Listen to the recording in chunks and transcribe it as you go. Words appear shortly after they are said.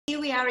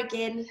we are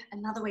again,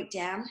 another week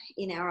down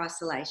in our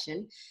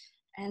isolation,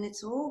 and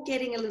it's all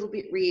getting a little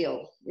bit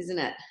real, isn't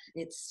it?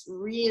 It's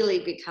really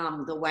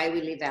become the way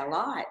we live our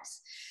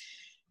lives.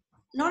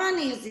 Not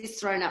only has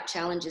this thrown up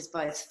challenges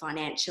both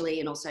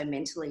financially and also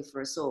mentally for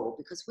us all,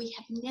 because we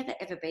have never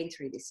ever been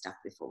through this stuff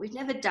before. We've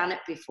never done it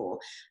before.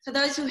 For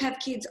those who have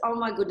kids, oh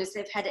my goodness,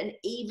 they've had an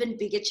even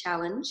bigger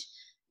challenge,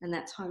 and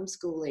that's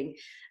homeschooling.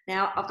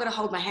 Now, I've got to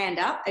hold my hand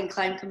up and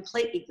claim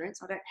complete ignorance.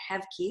 I don't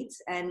have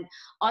kids, and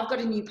I've got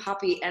a new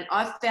puppy, and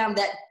I've found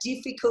that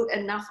difficult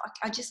enough.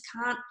 I just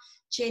can't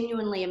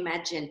genuinely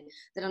imagine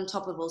that on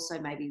top of also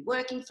maybe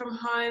working from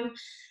home,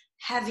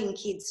 having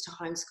kids to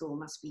homeschool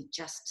must be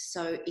just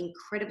so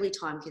incredibly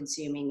time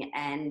consuming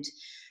and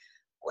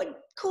would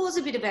cause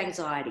a bit of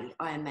anxiety,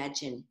 I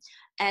imagine.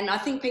 And I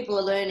think people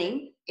are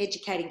learning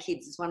educating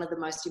kids is one of the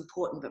most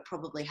important but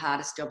probably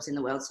hardest jobs in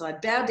the world. So I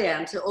bow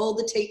down to all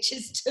the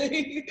teachers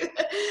too,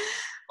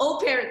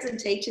 all parents and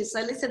teachers.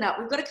 So listen up,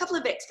 we've got a couple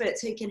of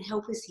experts who can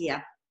help us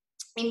here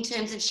in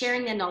terms of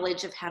sharing their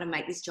knowledge of how to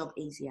make this job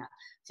easier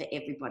for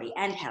everybody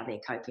and how they're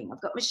coping.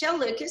 I've got Michelle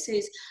Lucas,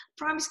 who's a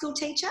primary school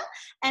teacher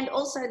and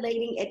also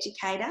leading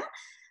educator,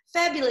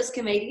 fabulous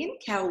comedian,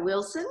 Cal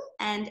Wilson,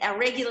 and our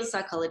regular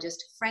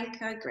psychologist,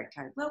 Franco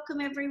Greco.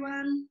 Welcome,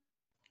 everyone.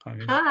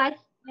 Hi.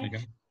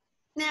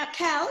 Now,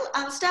 Cal,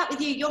 I'll start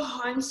with you. You're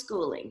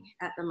homeschooling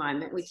at the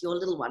moment with your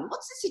little one.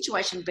 What's the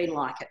situation been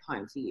like at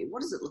home for you?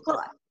 What does it look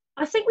like?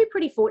 I think we're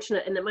pretty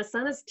fortunate in that my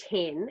son is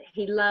 10.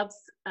 He loves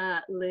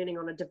learning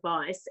on a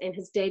device, and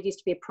his dad used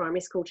to be a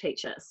primary school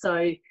teacher.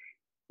 So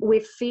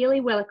we're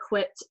fairly well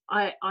equipped.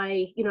 I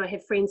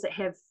have friends that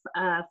have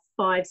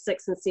 5,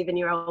 6 and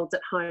 7-year-olds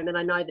at home, and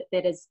I know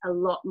that is a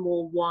lot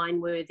more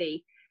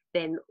wine-worthy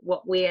than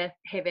what we're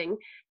having.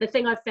 The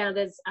thing I've found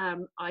is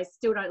I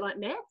still don't like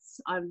maths.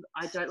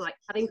 I don't like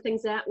cutting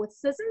things out with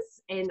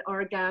scissors, and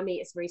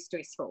origami is very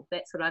stressful.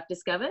 That's what I've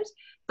discovered.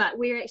 But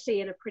we're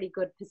actually in a pretty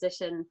good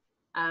position.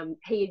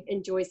 He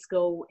enjoys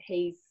school.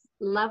 He's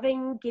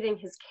loving getting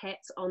his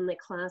cats on the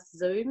class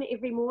Zoom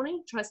every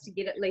morning. Tries to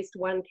get at least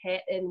one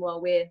cat in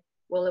while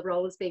the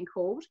roll is being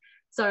called.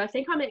 So I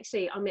think I'm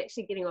actually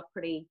getting off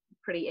pretty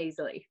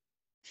easily.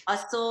 I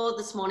saw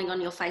this morning on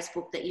your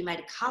Facebook that you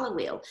made a colour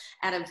wheel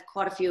out of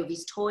quite a few of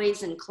his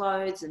toys and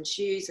clothes and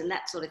shoes and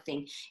that sort of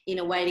thing in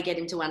a way to get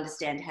him to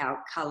understand how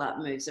colour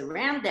moves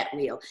around that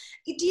wheel.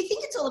 Do you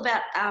think it's all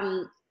about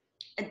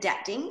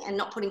adapting and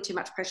not putting too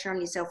much pressure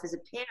on yourself as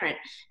a parent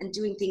and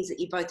doing things that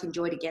you both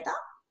enjoy together?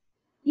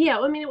 Yeah,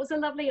 I mean, it was a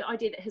lovely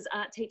idea that his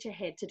art teacher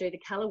had to do the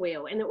colour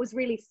wheel, and it was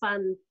really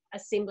fun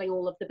assembling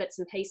all of the bits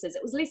and pieces.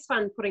 It was less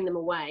fun putting them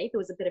away. There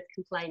was a bit of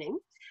complaining.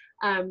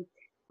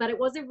 But it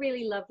was a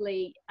really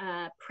lovely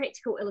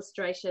practical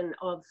illustration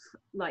of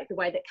like the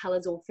way that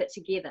colours all fit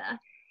together.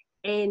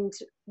 And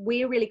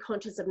we're really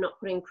conscious of not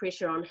putting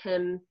pressure on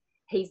him.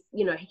 He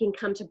can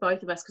come to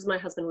both of us because my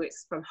husband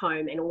works from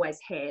home and always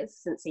has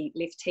since he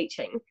left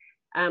teaching.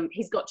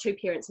 He's got 2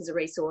 parents as a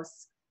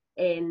resource,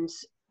 and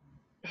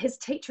his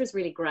teacher is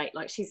really great.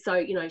 Like she's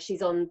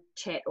on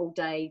chat all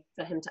day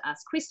for him to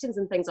ask questions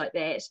and things like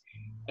that.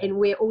 And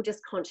we're all just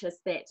conscious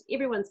that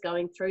everyone's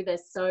going through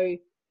this. So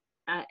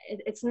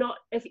it's not,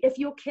 if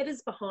your kid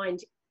is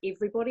behind,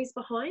 everybody's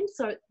behind.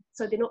 So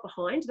they're not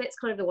behind. That's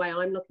kind of the way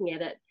I'm looking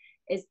at it,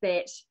 is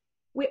that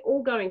we're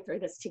all going through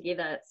this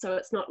together. So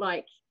it's not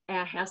like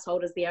our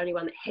household is the only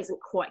one that hasn't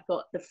quite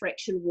got the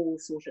fraction wall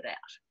sorted out.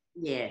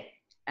 Yeah,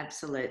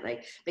 absolutely.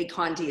 Be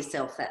kind to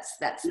yourself. That's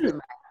the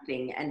main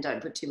thing, and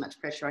don't put too much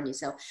pressure on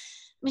yourself.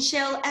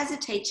 Michelle, as a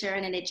teacher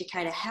and an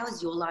educator, how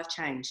has your life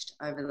changed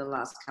over the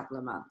last couple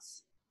of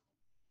months?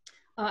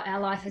 Our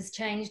life has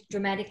changed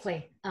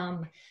dramatically.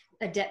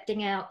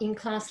 Adapting our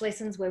in-class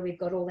lessons where we've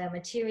got all our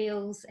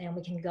materials and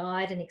we can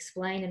guide and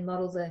explain and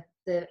model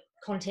the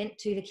content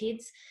to the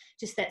kids.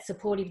 Just that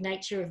supportive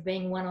nature of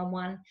being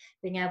one-on-one,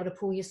 being able to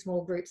pull your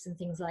small groups and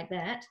things like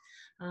that.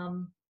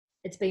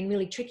 It's been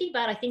really tricky,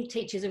 but I think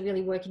teachers are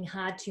really working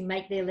hard to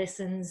make their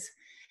lessons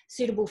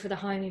suitable for the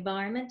home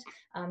environment.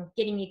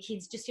 Getting your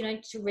kids just,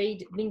 to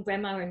read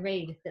grammar and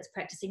read, that's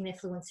practicing their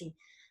fluency.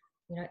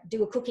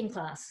 Do a cooking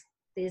class.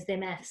 There's their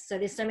maths. So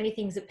there's so many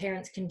things that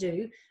parents can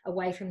do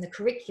away from the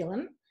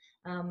curriculum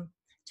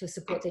to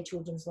support their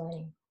children's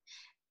learning.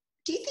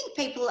 Do you think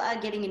people are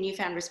getting a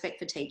newfound respect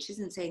for teachers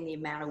and seeing the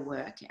amount of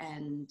work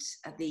and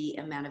the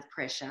amount of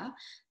pressure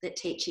that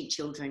teaching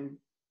children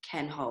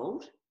can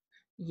hold?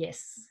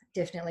 Yes,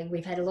 definitely.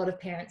 We've had a lot of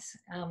parents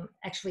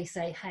actually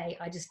say, hey,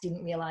 I just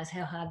didn't realise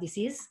how hard this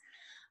is.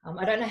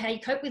 I don't know how you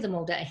cope with them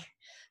all day.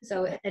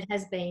 So it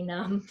has been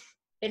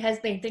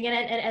thinking,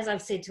 and as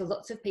I've said to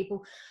lots of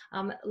people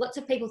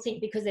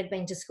think because they've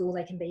been to school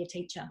they can be a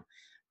teacher.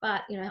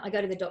 But, I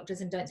go to the doctors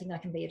and don't think I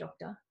can be a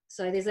doctor.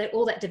 So there's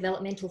all that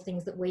developmental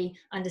things that we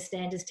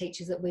understand as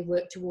teachers that we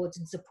work towards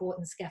and support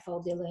and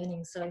scaffold their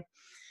learning. So,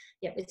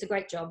 yeah, it's a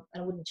great job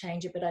and I wouldn't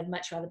change it, but I'd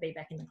much rather be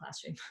back in the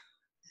classroom.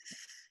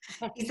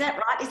 Is that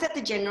right? Is that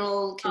the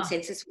general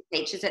consensus with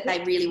teachers, that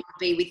they really want to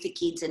be with the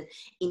kids and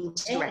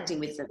interacting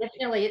with them?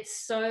 Definitely.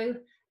 It's so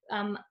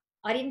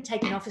I didn't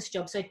take an office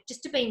job. So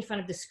just to be in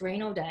front of the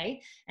screen all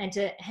day and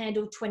to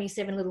handle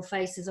 27 little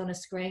faces on a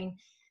screen,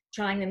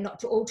 trying them not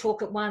to all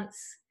talk at once,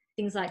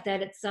 things like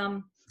that.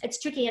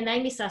 It's tricky, and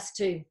they miss us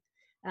too.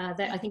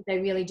 I think they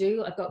really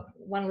do. I've got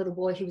one little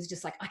boy who was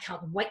just like, I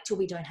can't wait till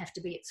we don't have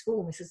to be at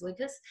school, Mrs.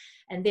 Lucas.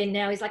 And then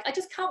now he's like, I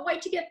just can't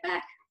wait to get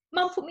back.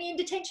 Mum put me in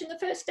detention the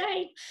first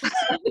day.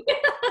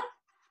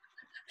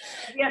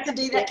 You have to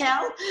do that,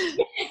 Cal?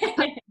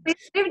 We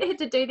haven't had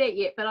to do that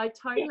yet, but I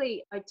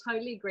totally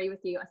agree with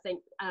you. I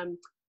think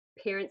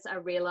parents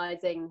are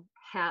realising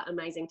how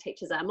amazing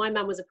teachers are. My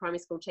mum was a primary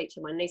school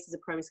teacher. My niece is a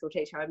primary school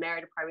teacher. I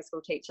married a primary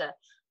school teacher.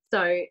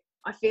 So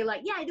I feel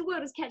like, yeah, the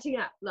world is catching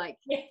up. Like,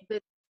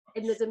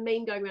 and there's a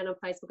meme going around on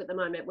Facebook at the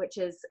moment, which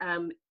is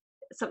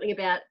something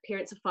about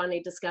parents are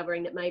finally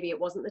discovering that maybe it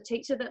wasn't the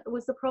teacher that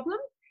was the problem.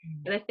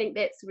 And I think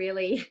that's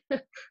really,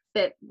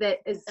 that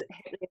is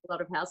happening in a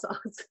lot of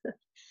households.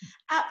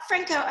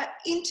 Franco,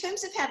 in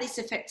terms of how this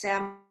affects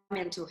our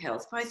mental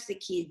health, both the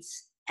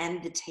kids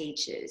and the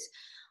teachers,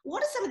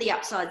 what are some of the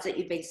upsides that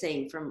you've been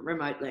seeing from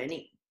remote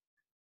learning?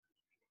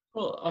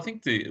 Well, I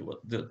think the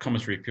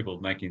commentary people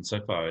are making so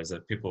far is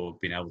that people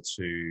have been able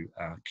to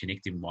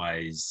connect in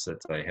ways that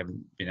they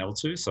haven't been able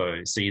to. So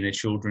seeing their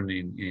children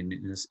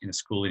in a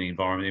schooling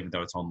environment, even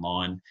though it's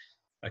online,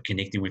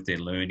 connecting with their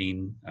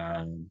learning.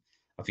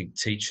 I think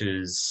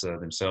teachers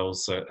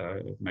themselves,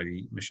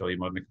 maybe Michelle, you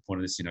might make a point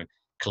of this,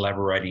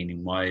 collaborating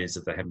in ways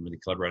that they haven't really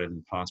collaborated in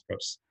the past,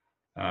 perhaps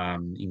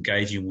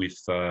engaging with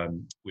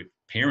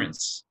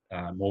parents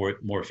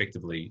more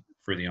effectively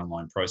through the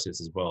online process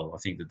as well. I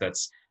think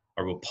that's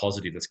a real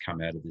positive that's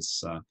come out of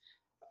this.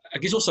 I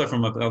guess also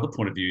from another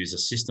point of view is a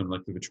system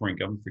like the Victorian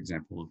government, for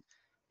example,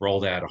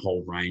 rolled out a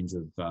whole range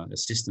of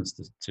assistance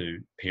to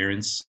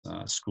parents,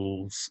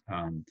 schools.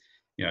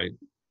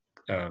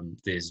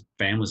 There's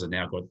families that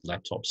now got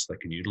laptops they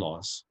can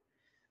utilise,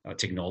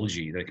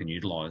 technology they can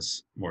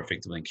utilise more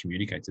effectively and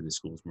communicate to their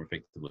schools more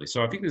effectively.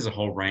 So I think there's a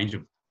whole range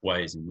of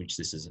ways in which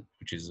this is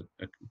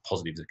a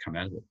positive that come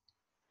out of it.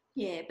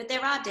 Yeah, but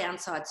there are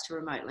downsides to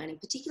remote learning,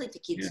 particularly for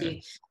kids who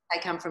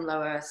they come from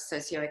lower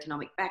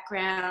socioeconomic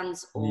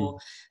backgrounds or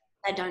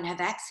they don't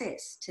have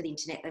access to the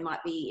internet. They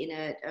might be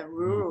in a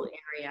rural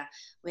area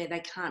where they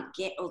can't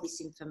get all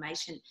this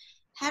information.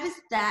 How does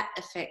that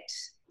affect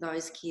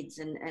those kids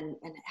and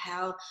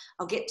how,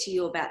 I'll get to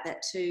you about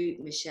that too,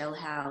 Michelle,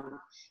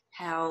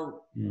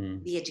 how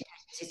the education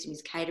system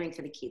is catering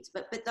for the kids.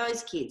 But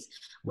those kids,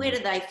 where do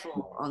they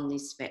fall on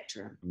this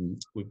spectrum?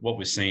 With what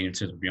we're seeing in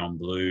terms of Beyond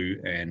Blue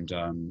and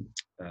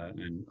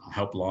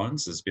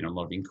helplines, there's been a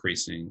lot of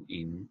increase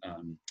in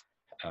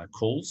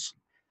calls,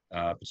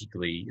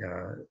 particularly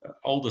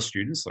older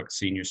students, like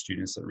senior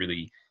students that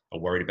really are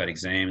worried about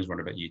exams,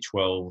 worried about Year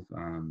 12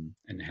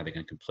 and how they're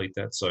going to complete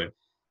that.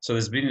 So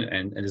there's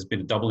been there's been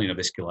a doubling of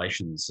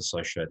escalations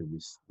associated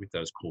with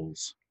those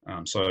calls.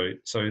 So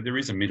there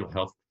is a mental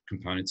health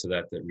component to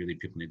that really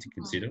people need to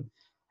consider.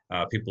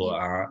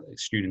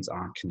 Students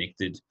aren't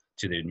connected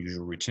to their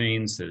usual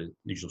routines, their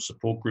usual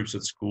support groups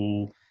at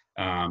school,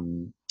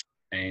 and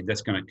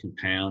that's going to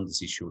compound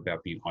this issue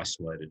about being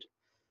isolated.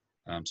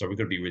 So we've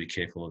got to be really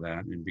careful of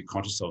that and be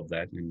conscious of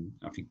that. And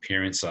I think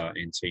parents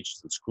and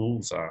teachers at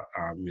schools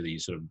are really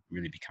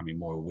really becoming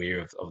more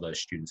aware of those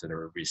students that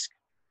are at risk.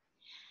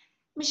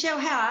 Michelle,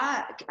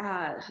 how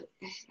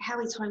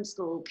is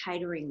homeschool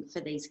catering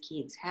for these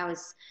kids? How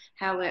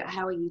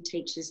are you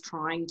teachers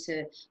trying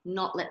to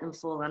not let them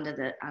fall under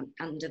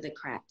the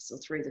cracks or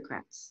through the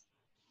cracks?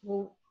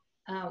 Well,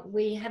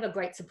 we have a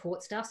great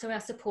support staff. So our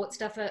support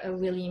staff are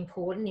really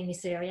important in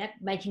this area,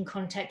 making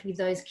contact with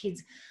those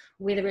kids,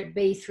 whether it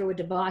be through a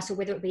device or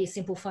whether it be a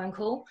simple phone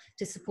call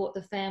to support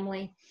the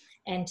family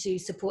and to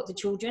support the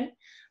children.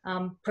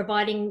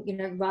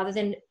 Providing, rather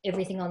than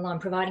everything online,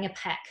 providing a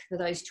pack for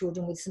those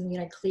children with some,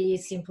 clear,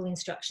 simple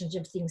instructions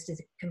of things to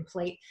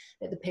complete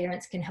that the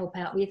parents can help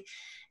out with.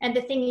 And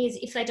the thing is,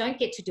 if they don't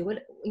get to do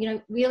it,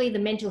 really the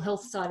mental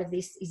health side of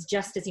this is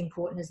just as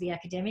important as the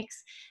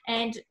academics.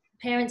 And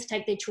parents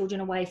take their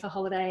children away for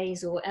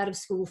holidays or out of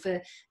school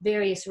for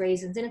various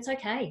reasons, and it's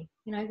okay.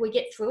 We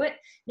get through it.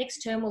 Next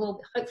term,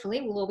 hopefully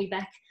we'll all be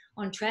back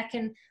on track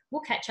and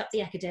we'll catch up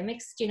the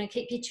academics.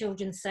 Keep your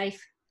children safe,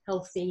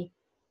 healthy,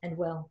 and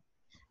well.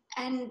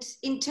 And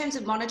in terms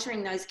of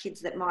monitoring those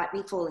kids that might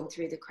be falling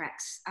through the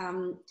cracks,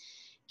 can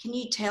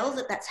you tell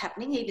that that's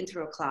happening even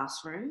through a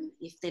classroom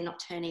if they're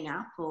not turning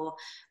up, or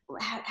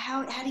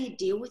how do you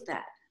deal with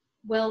that?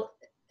 Well,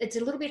 it's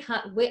a little bit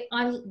hard.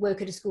 I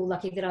work at a school,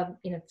 lucky that I'm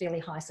in a fairly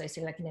high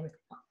socioeconomic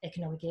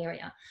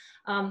area,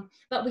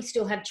 but we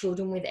still have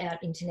children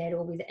without internet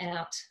or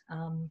without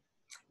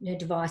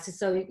devices.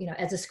 So,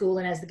 as a school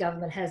and as the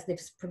government has,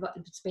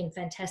 it's been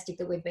fantastic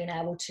that we've been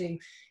able to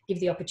give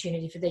the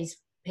opportunity for these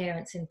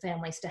parents and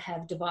families to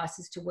have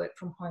devices to work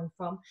from home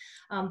from.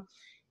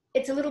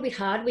 It's a little bit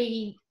hard.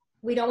 We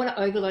don't want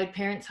to overload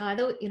parents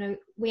either.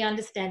 We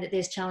understand that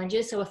there's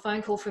challenges. So a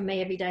phone call from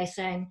me every day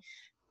saying,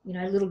 you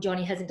know, little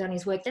Johnny hasn't done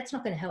his work, that's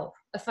not going to help.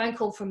 A phone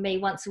call from me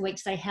once a week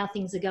to say how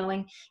things are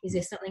going. Is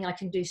there something I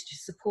can do to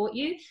support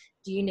you?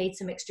 Do you need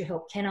some extra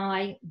help? Can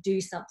I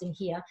do something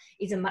here?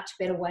 Is a much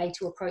better way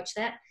to approach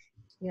that.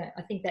 You know,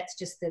 I think that's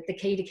just the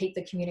key to keep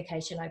the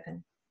communication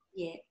open.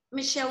 Yeah.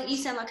 Michelle, you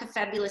sound like a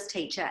fabulous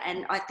teacher,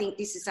 and I think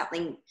this is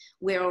something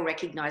we're all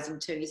recognising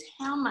too, is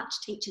how much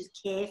teachers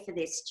care for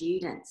their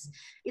students.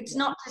 It's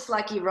not just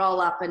like you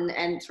roll up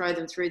and throw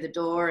them through the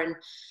door and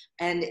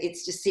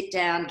it's just sit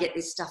down, get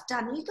this stuff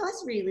done. You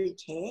guys really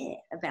care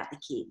about the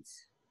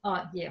kids.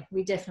 Oh, yeah,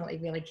 we definitely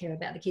really care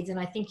about the kids. And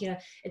I think, you know,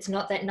 it's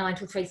not that 9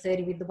 till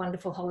 3:30 with the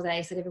wonderful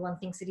holidays that everyone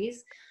thinks it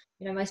is.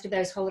 You know, most of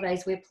those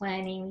holidays we're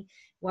planning,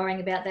 worrying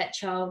about that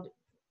child,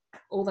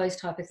 all those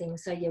type of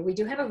things. So, yeah, we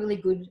do have a really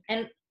good,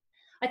 and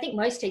I think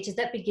most teachers,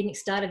 that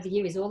start of the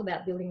year is all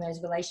about building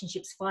those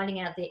relationships, finding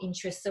out their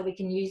interests so we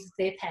can use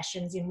their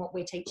passions in what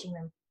we're teaching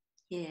them.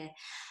 Yeah.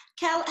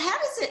 Cal, how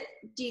does it,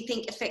 do you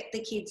think, affect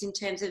the kids in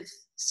terms of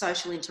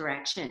social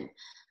interaction?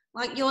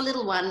 Like your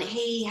little one,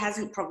 he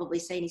hasn't probably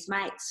seen his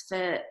mates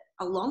for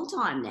a long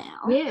time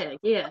now.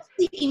 Yeah. What's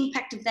the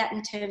impact of that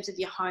in terms of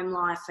your home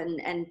life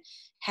and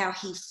how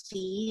he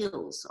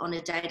feels on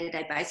a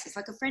day-to-day basis?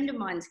 Like a friend of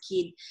mine's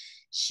kid,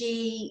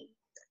 she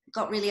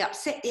got really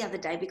upset the other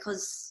day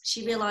because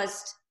she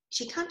realised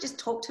she can't just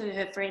talk to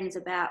her friends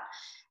about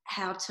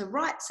how to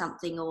write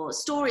something or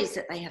stories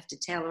that they have to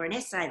tell or an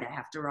essay they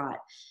have to write.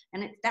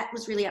 And that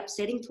was really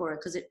upsetting for her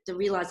because the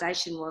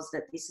realisation was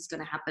that this is going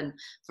to happen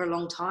for a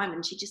long time,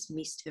 and she just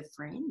missed her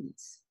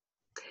friends.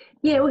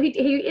 Yeah, well, he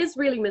is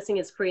really missing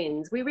his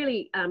friends. We're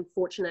really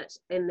fortunate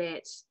in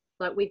that,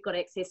 like, we've got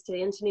access to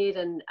the internet,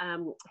 and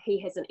he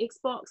has an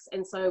Xbox,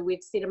 and so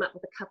we've set him up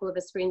with a couple of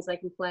his friends. They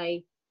can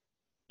play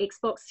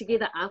Xbox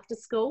together after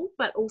school,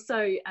 but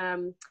also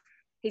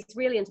he's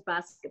really into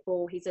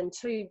basketball. He's in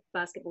 2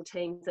 basketball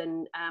teams,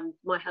 and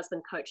my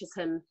husband coaches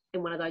him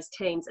in one of those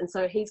teams. And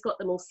so he's got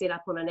them all set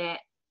up on an app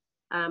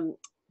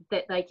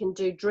that they can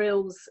do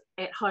drills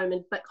at home,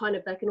 but kind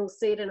of they can all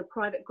see it in a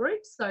private group,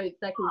 so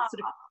they can sort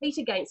of compete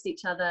against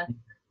each other,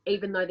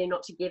 even though they're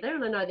not together.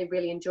 And I know they're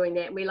really enjoying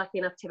that. And we're lucky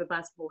enough to have a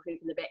basketball hoop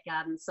in the back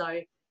garden, so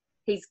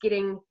he's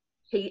getting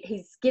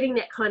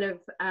that kind of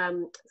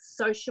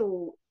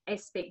social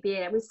aspect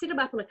there. We've set him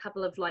up on a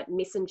couple of like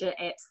messenger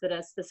apps that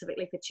are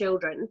specifically for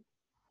children,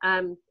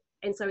 and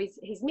so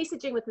he's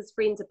messaging with his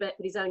friends a bit,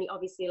 but he's only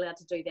obviously allowed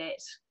to do that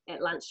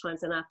at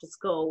lunchtimes and after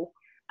school,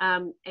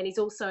 and he's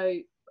also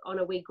on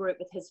a wee group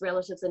with his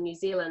relatives in New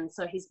Zealand,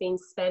 so he's been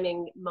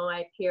spamming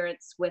my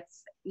parents with,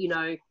 you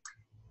know,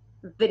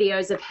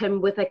 videos of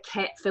him with a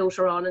cat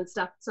filter on and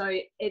stuff. So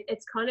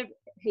it's kind of,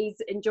 he's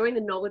enjoying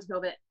the novelty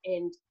of it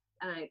and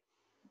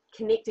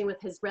connecting with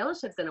his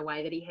relatives in a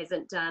way that he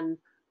hasn't done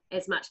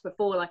as much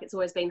before. Like, it's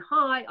always been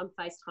hi on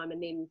FaceTime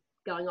and then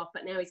going off,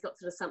 but now he's got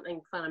sort of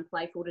something fun and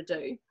playful to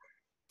do.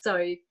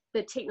 So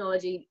the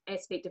technology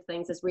aspect of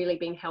things has really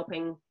been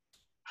helping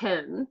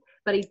him,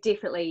 but he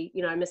definitely,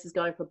 you know, misses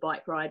going for a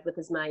bike ride with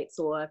his mates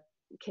or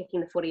kicking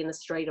the footy in the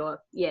street, or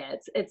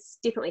it's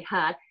definitely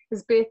hard.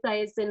 His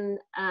birthday is in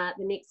the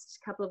next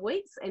couple of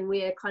weeks, and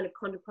we're kind of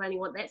contemplating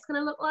what that's going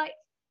to look like.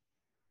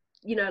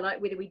 You know,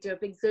 like whether we do a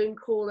big Zoom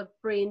call of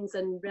friends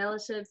and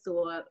relatives,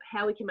 or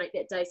how we can make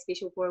that day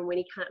special for him when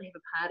he can't have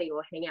a party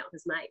or hang out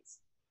with his mates.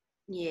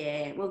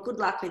 Yeah, well, good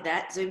luck with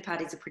that. Zoom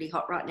parties are pretty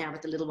hot right now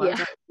with the little ones.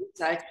 Yeah.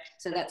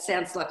 So that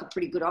sounds like a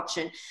pretty good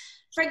option.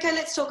 Franco,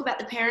 let's talk about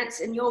the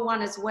parents, and you're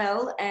one as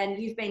well,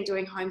 and you've been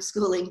doing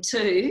homeschooling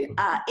too.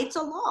 It's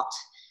a lot.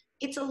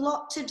 It's a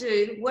lot to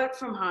do, work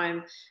from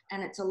home,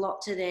 and it's a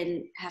lot to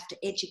then have to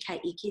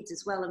educate your kids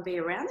as well and be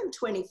around them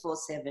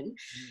 24/7.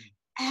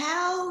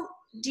 How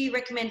do you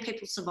recommend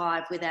people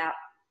survive without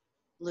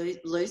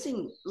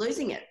losing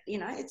it? You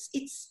know,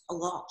 it's a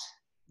lot.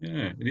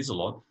 Yeah, it is a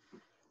lot.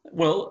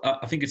 Well,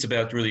 I think it's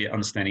about really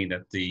understanding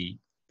that the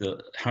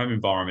home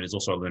environment is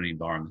also a learning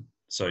environment.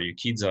 So your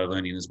kids are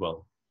learning as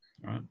well,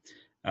 right?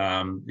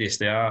 Yes,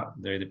 they are.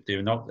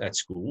 They're not at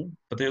school,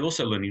 but they're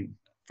also learning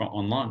from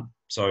online.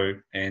 So,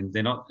 and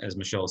they're not, as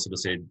Michelle sort of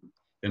said,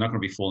 they're not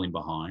going to be falling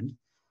behind.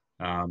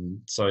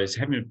 So it's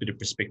having a bit of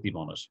perspective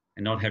on it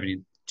and not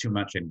having too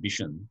much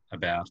ambition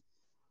about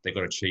they've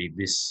got to achieve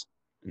this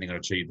and they've got to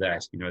achieve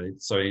that. You know,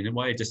 so in a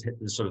way, just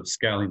sort of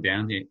scaling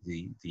down the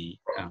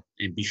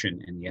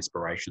ambition and the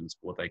aspirations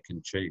for what they can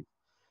achieve,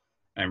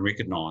 and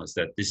recognise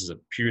that this is a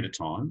period of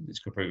time. It's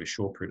probably a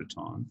short period of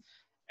time,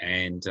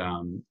 and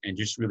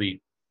just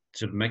really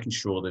sort of making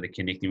sure that they're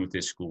connecting with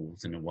their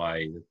schools in a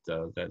way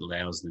that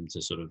allows them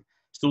to sort of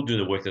still do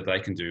the work that they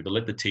can do, but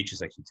let the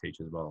teachers actually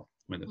teach as well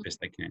when the best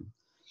they can.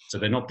 So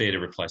they're not there to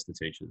replace the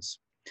teachers.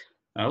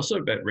 Also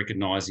about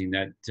recognising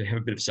that to have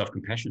a bit of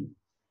self-compassion.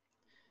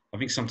 I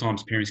think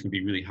sometimes parents can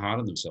be really hard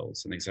on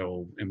themselves and they say,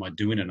 well, am I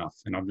doing enough?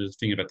 And I'm just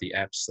thinking about the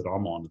apps that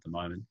I'm on at the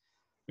moment.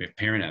 We have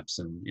parent apps,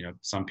 and, you know,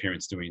 some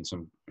parents doing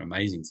some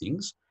amazing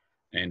things.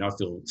 And I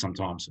feel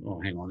sometimes,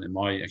 oh, hang on, am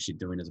I actually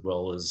doing as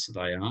well as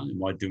they are?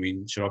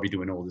 Should I be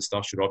doing all this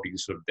stuff? Should I be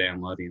sort of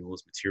downloading all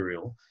this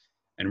material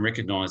and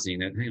recognising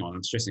that, hang on,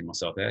 I'm stressing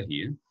myself out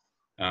here.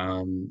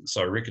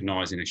 So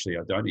recognising actually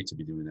I don't need to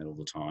be doing that all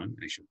the time, and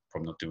actually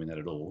probably not doing that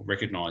at all.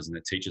 Recognising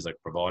that teachers are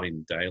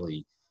providing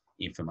daily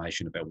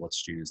information about what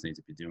students need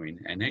to be doing,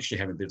 and actually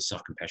having a bit of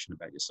self-compassion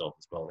about yourself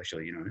as well.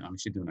 Actually, I'm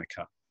actually doing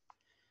okay.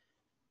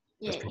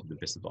 That's probably the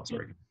best advice I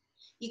reckon.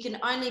 You can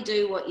only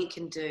do what you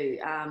can do.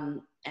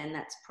 And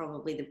that's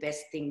probably the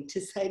best thing to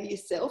say to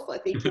yourself, I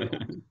think, in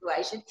that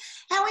situation.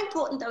 How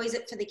important, though, is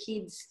it for the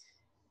kids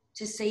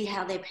to see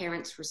how their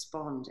parents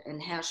respond,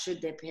 and how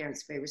should their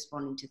parents be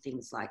responding to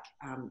things like,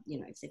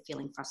 if they're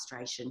feeling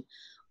frustration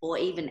or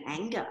even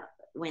anger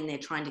when they're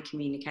trying to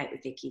communicate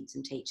with their kids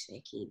and teach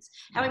their kids?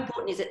 How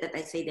important is it that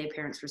they see their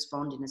parents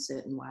respond in a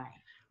certain way?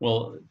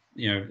 Well,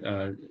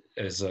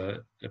 as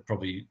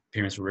probably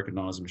parents will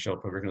recognise, and Michelle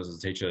probably recognises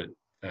as a teacher,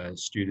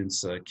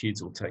 students,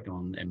 kids will take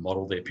on and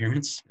model their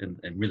parents and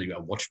really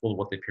are watchful of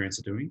what their parents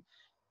are doing.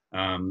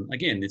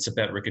 Again, it's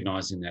about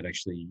recognising that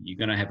actually you're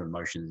going to have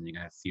emotions and you're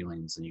going to have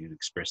feelings and you're going to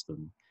express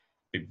them.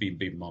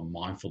 Be more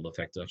mindful of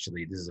the fact that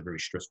actually this is a very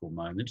stressful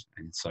moment.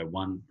 And so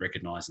one,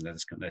 recognising that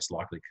that's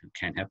likely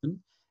can happen.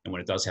 And when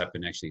it does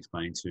happen, actually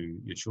explaining to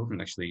your children,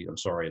 actually, I'm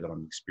sorry that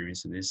I'm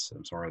experiencing this.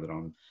 I'm sorry that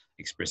I'm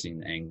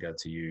expressing anger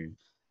to you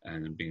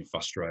and being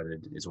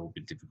frustrated is all a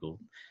bit difficult.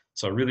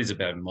 So it really is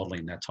about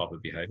modelling that type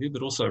of behaviour,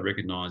 but also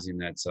recognising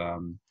that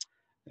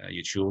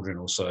your children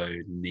also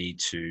need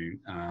to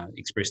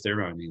express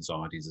their own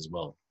anxieties as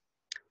well.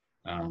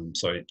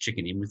 So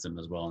checking in with them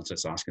as well and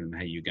just asking them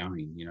how you're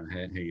going, how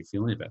are you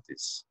feeling about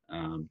this?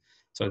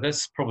 So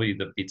that's probably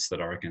the bits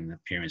that I reckon that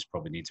parents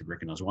probably need to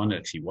recognise. One,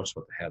 actually watch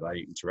how they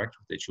interact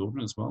with their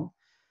children as well,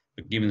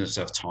 but giving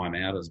themselves time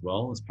out as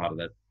well as part of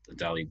that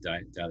daily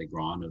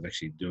grind of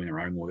actually doing their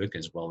own work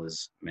as well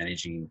as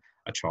managing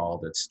a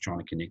child that's trying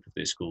to connect with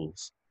their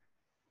schools.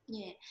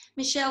 Yeah.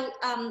 Michelle,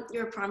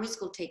 you're a primary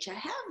school teacher.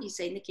 How have you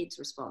seen the kids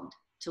respond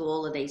to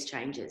all of these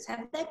changes?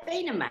 Have they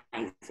been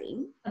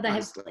amazing?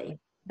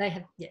 They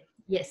have, yeah,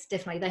 yes,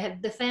 definitely. They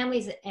have, the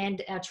families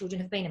and our children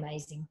have been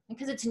amazing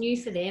because it's new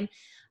for them.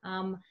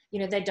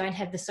 They don't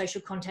have the social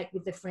contact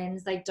with the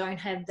friends. They don't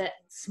have that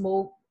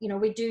small,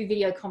 we do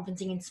video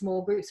conferencing in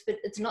small groups, but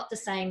it's not the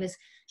same as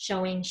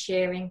showing,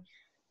 sharing,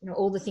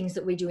 all the things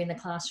that we do in the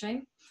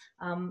classroom.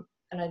 I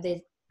know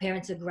their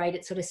parents are great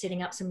at sort of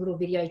setting up some little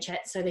video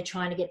chats. So they're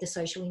trying to get the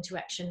social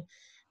interaction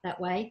that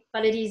way.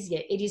 But it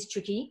is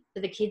tricky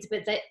for the kids,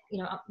 but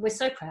we're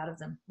so proud of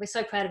them. We're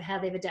so proud of how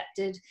they've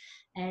adapted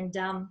and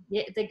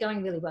they're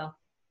going really well.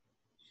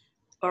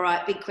 All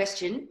right, big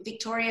question.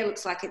 Victoria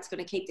looks like it's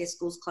going to keep their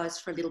schools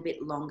closed for a little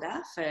bit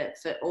longer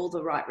for all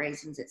the right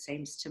reasons, it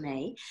seems to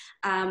me.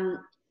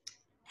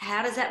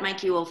 How does that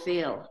make you all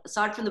feel?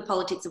 Aside from the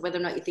politics of whether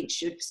or not you think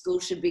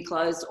schools should be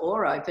closed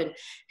or open,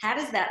 how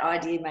does that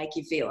idea make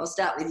you feel? I'll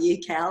start with you,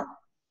 Cal.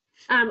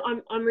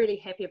 I'm really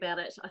happy about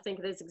it. I think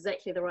it is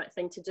exactly the right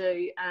thing to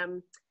do.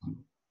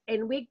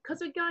 And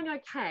because we're going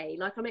okay,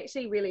 like I'm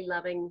actually really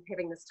loving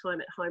having this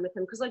time at home with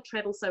him because I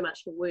travel so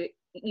much for work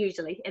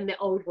usually in the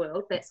old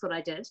world. That's what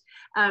I did.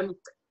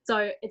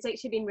 So it's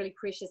actually been really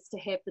precious to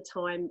have the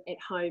time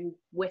at home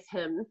with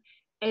him.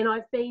 And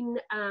I've been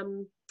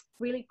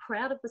really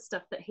proud of the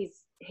stuff that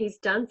he's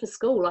done for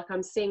school. Like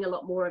I'm seeing a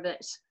lot more of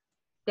it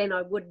than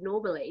I would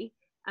normally.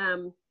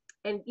 And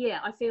yeah,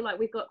 I feel like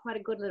we've got quite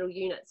a good little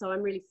unit. So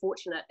I'm really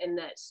fortunate in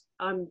that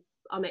I'm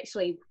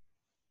actually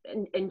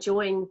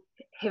enjoying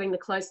having the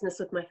closeness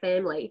with my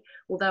family,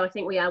 although I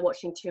think we are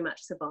watching too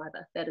much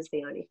Survivor. That is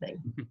the only thing.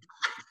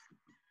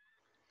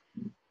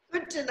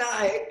 Good to know.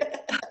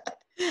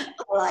 I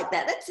like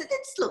that. That's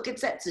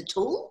a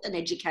tool, an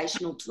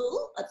educational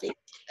tool, I think.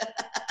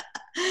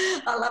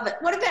 I love it.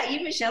 What about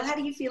you, Michelle? How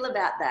do you feel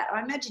about that?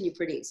 I imagine you're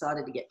pretty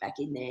excited to get back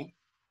in there.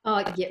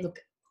 Oh, yeah, look,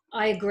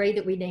 I agree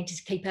that we need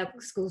to keep our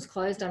schools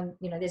closed.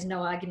 There's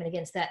no argument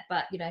against that,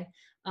 but,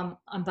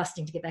 I'm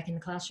busting to get back in the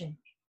classroom.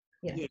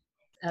 Yeah.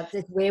 That's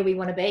where we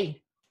want to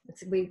be.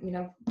 We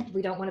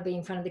don't want to be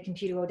in front of the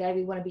computer all day.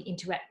 We want to be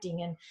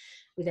interacting and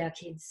with our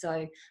kids.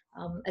 So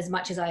as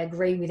much as I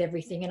agree with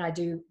everything, and I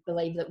do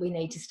believe that we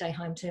need to stay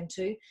home term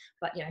too,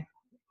 but,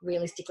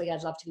 realistically,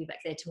 I'd love to be back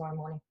there tomorrow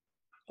morning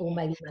or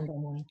maybe Monday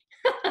morning.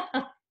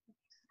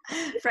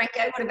 Franco,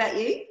 what about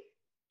you?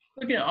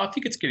 Yeah, I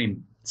think it's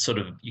getting sort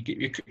of,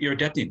 you're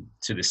adapting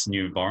to this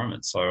new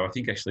environment. So I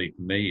think actually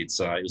for me, it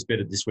was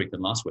better this week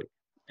than last week.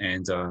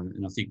 And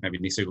I think maybe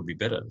next week will be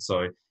better.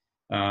 So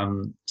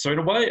in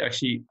a way,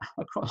 actually,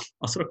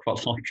 I sort of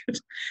quite like it.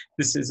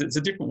 It's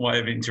a different way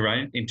of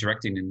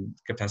interacting and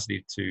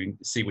capacity to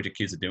see what your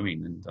kids are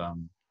doing.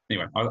 And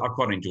anyway, I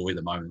quite enjoy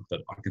the moment, but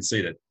I can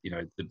see that,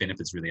 the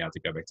benefits really are to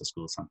go back to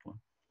school at some point.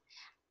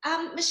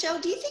 Michelle,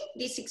 do you think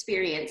this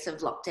experience of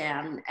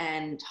lockdown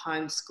and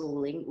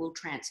homeschooling will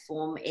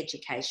transform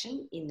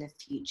education in the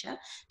future?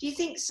 Do you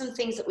think some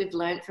things that we've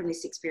learned from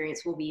this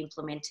experience will be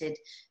implemented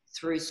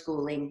through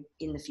schooling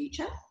in the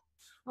future?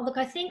 Well, look,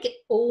 I think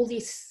all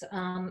this,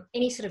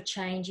 any sort of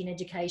change in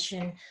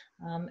education,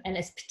 and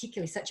it's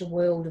particularly such a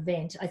world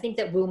event, I think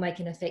that will make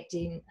an effect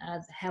in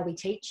how we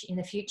teach in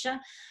the future.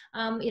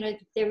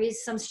 There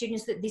is some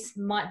students that this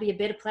might be a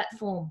better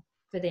platform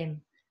for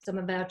them. some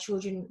of our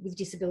children with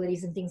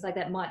disabilities and things like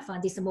that might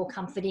find this a more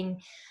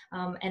comforting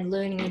and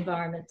learning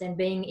environment than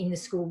being in the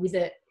school with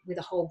a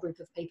whole group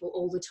of people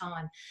all the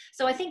time.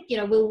 So I think,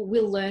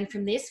 we'll learn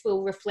from this.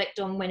 We'll reflect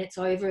on when it's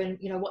over and,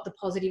 what the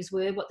positives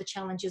were, what the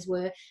challenges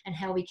were, and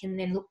how we can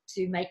then look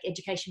to make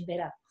education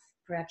better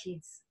for our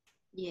kids.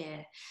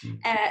 Yeah.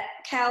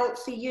 Cal,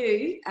 for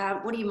you,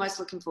 what are you most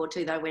looking forward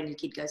to, though, when your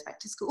kid goes back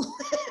to school?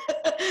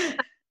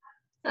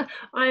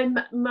 I'm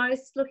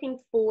most looking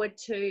forward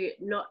to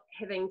not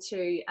having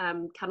to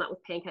come up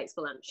with pancakes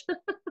for lunch.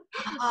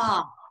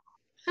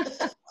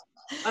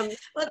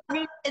 Well,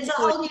 it's a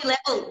whole new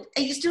level.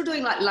 Are you still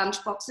doing like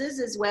lunch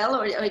boxes as well,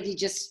 or do you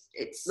just,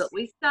 Look,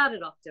 we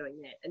started off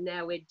doing that, and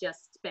now we're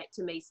just back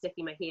to me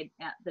sticking my head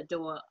out the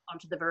door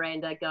onto the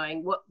veranda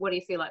going, what do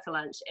you feel like for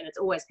lunch? And it's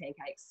always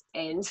pancakes,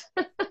 and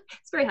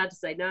it's very hard to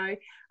say no.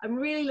 I'm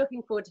really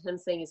looking forward to him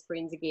seeing his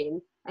friends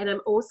again, and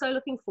I'm also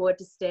looking forward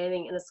to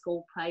standing in a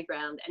school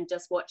playground and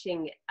just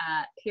watching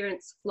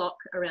parents flock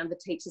around the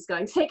teachers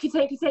going, thank you,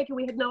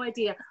 we had no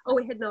idea. Oh,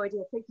 we had no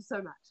idea, thank you so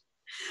much.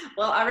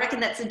 Well, I reckon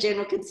that's a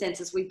general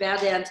consensus. We bow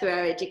down to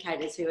our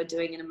educators who are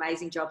doing an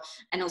amazing job,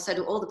 and also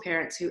to all the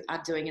parents who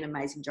are doing an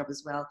amazing job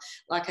as well.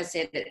 Like I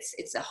said,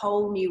 it's a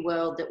whole new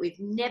world that we've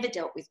never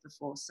dealt with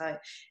before. So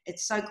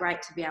it's so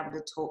great to be able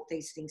to talk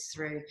these things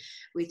through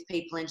with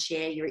people and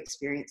share your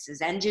experiences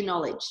and your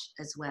knowledge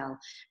as well,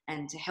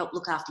 and to help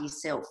look after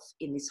yourself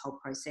in this whole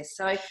process.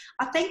 So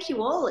I thank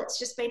you all. It's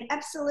just been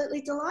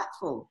absolutely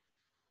delightful.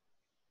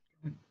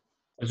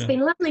 It's been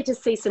lovely to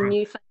see some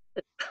new faces.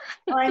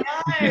 I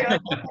know.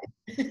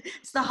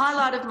 It's the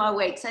highlight of my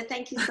week. So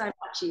thank you so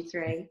much, you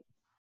three.